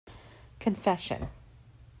Confession.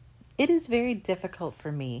 It is very difficult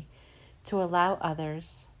for me to allow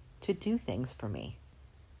others to do things for me.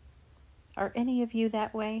 Are any of you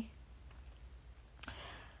that way?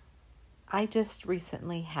 I just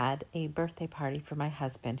recently had a birthday party for my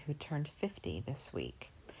husband who turned 50 this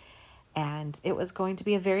week. And it was going to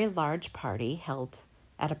be a very large party held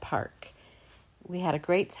at a park. We had a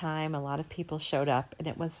great time. A lot of people showed up, and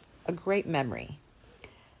it was a great memory.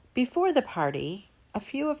 Before the party, a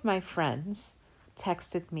few of my friends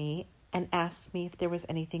texted me and asked me if there was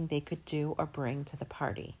anything they could do or bring to the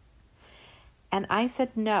party. And I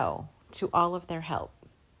said no to all of their help.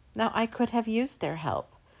 Now, I could have used their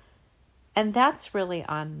help. And that's really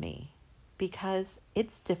on me because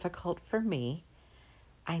it's difficult for me.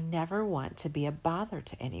 I never want to be a bother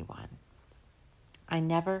to anyone. I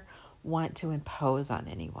never want to impose on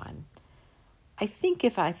anyone. I think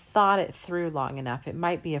if I thought it through long enough, it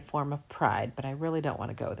might be a form of pride, but I really don't want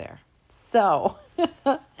to go there. So,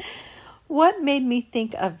 what made me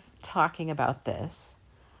think of talking about this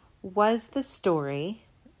was the story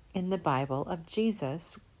in the Bible of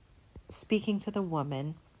Jesus speaking to the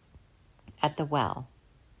woman at the well.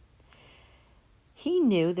 He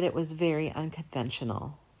knew that it was very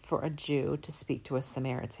unconventional for a Jew to speak to a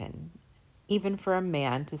Samaritan, even for a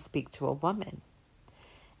man to speak to a woman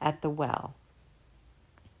at the well.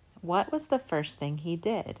 What was the first thing he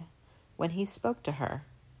did when he spoke to her?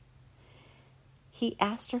 He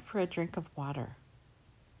asked her for a drink of water.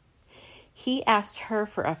 He asked her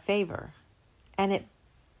for a favor, and it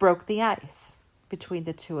broke the ice between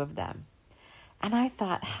the two of them. And I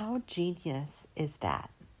thought, how genius is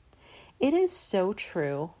that? It is so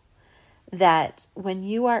true that when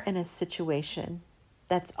you are in a situation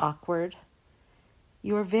that's awkward,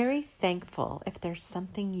 you are very thankful if there's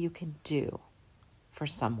something you can do for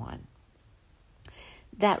someone.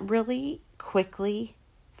 That really quickly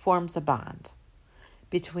forms a bond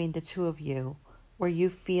between the two of you where you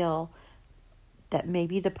feel that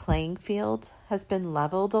maybe the playing field has been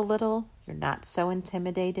leveled a little. You're not so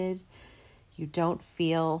intimidated. You don't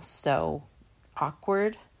feel so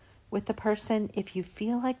awkward with the person. If you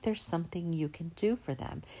feel like there's something you can do for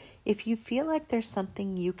them, if you feel like there's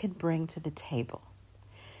something you can bring to the table.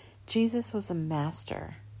 Jesus was a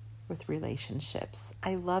master with relationships.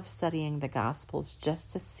 I love studying the Gospels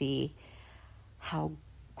just to see how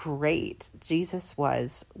great Jesus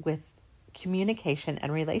was with communication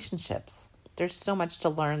and relationships. There's so much to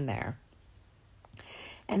learn there.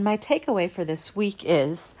 And my takeaway for this week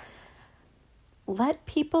is, let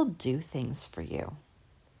people do things for you.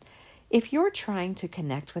 If you're trying to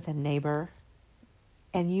connect with a neighbor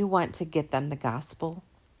and you want to get them the gospel,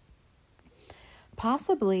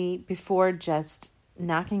 possibly before just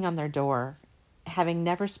knocking on their door, having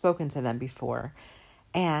never spoken to them before,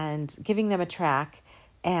 and giving them a tract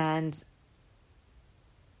and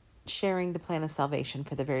sharing the plan of salvation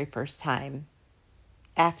for the very first time,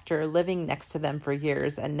 after living next to them for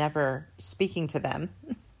years and never speaking to them,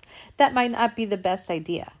 that might not be the best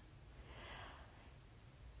idea.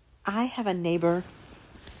 I have a neighbor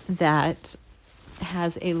that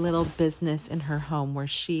has a little business in her home where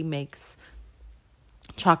she makes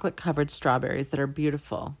chocolate-covered strawberries that are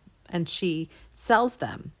beautiful, and she sells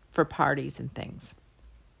them for parties and things.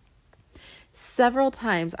 Several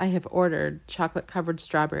times I have ordered chocolate-covered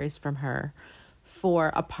strawberries from her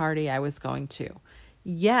for a party I was going to.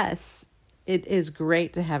 Yes, it is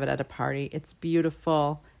great to have it at a party. It's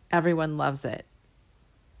beautiful. Everyone loves it.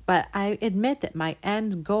 But I admit that my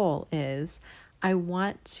end goal is I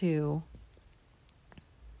want to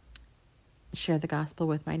share the gospel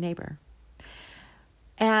with my neighbor.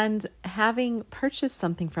 And having purchased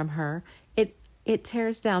something from her, it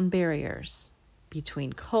tears down barriers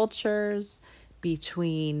between cultures,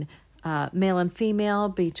 between male and female,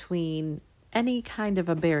 between any kind of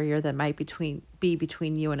a barrier that might be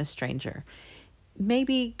between you and a stranger.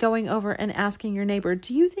 Maybe going over and asking your neighbor,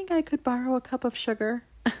 do you think I could borrow a cup of sugar?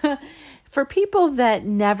 For people that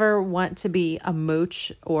never want to be a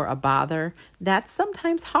mooch or a bother, that's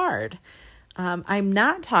sometimes hard. I'm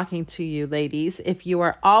not talking to you, ladies, if you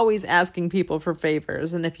are always asking people for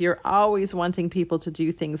favors and if you're always wanting people to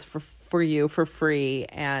do things for you for free,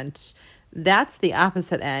 and that's the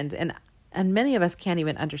opposite end. And many of us can't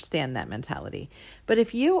even understand that mentality. But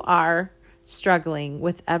if you are struggling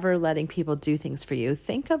with ever letting people do things for you,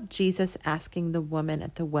 think of Jesus asking the woman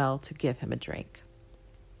at the well to give him a drink.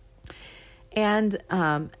 And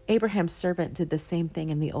Abraham's servant did the same thing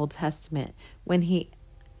in the Old Testament when he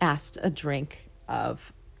asked a drink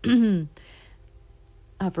of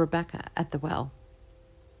Rebecca at the well.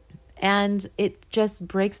 And it just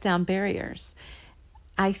breaks down barriers.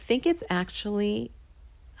 I think it's actually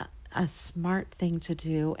a smart thing to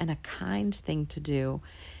do and a kind thing to do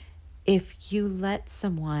if you let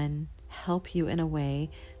someone help you in a way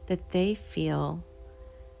that they feel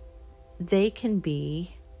they can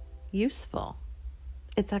be useful.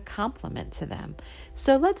 It's a compliment to them.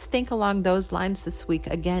 So let's think along those lines this week.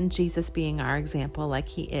 Again, Jesus being our example like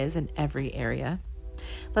he is in every area.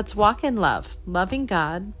 Let's walk in love, loving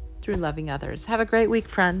God through loving others. Have a great week,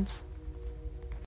 friends.